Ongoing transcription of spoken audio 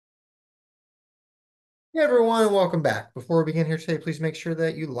Hey everyone, and welcome back. Before we begin here today, please make sure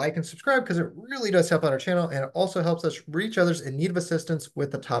that you like and subscribe because it really does help out our channel and it also helps us reach others in need of assistance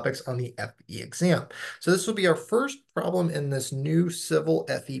with the topics on the FE exam. So this will be our first problem in this new civil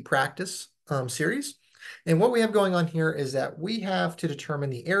FE practice series. And what we have going on here is that we have to determine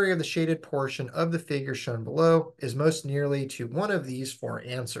the area of the shaded portion of the figure shown below is most nearly to one of these four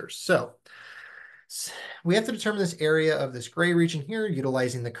answers. So we have to determine this area of this gray region here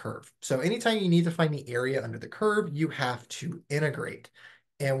utilizing the curve. So anytime you need to find the area under the curve, you have to integrate.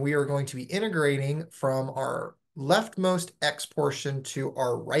 And we are going to be integrating from our leftmost x portion to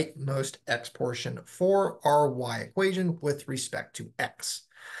our rightmost x portion for our y equation with respect to x.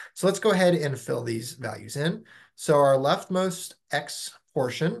 So let's go ahead and fill these values in. So our leftmost x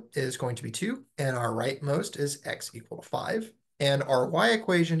portion is going to be 2, and our rightmost is x equal to 5. And our y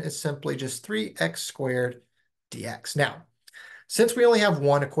equation is simply just 3x squared dx. Now, since we only have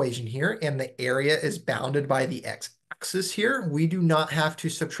one equation here and the area is bounded by the x-axis here, we do not have to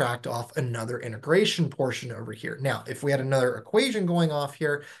subtract off another integration portion over here. Now, if we had another equation going off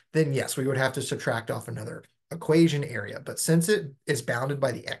here, then yes, we would have to subtract off another equation area. But since it is bounded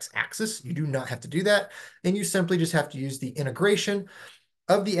by the x-axis, you do not have to do that. And you simply just have to use the integration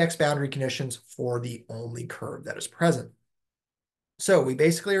of the x boundary conditions for the only curve that is present. So we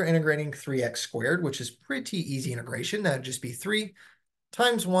basically are integrating 3x squared, which is pretty easy integration. That'd just be 3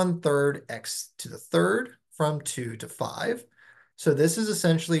 times 1/3 x to the third from 2 to 5. So this is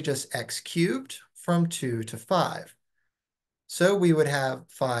essentially just x cubed from 2 to 5. So we would have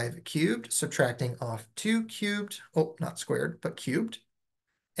 5 cubed, subtracting off 2 cubed, oh, not squared, but cubed.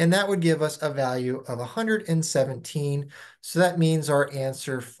 And that would give us a value of 117. So that means our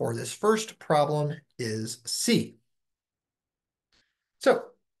answer for this first problem is C. So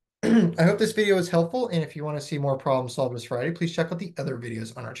I hope this video was helpful, and if you want to see more problem solved this Friday, please check out the other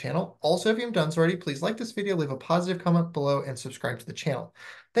videos on our channel. Also, if you haven't done so already, please like this video, leave a positive comment below, and subscribe to the channel.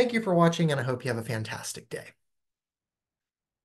 Thank you for watching, and I hope you have a fantastic day.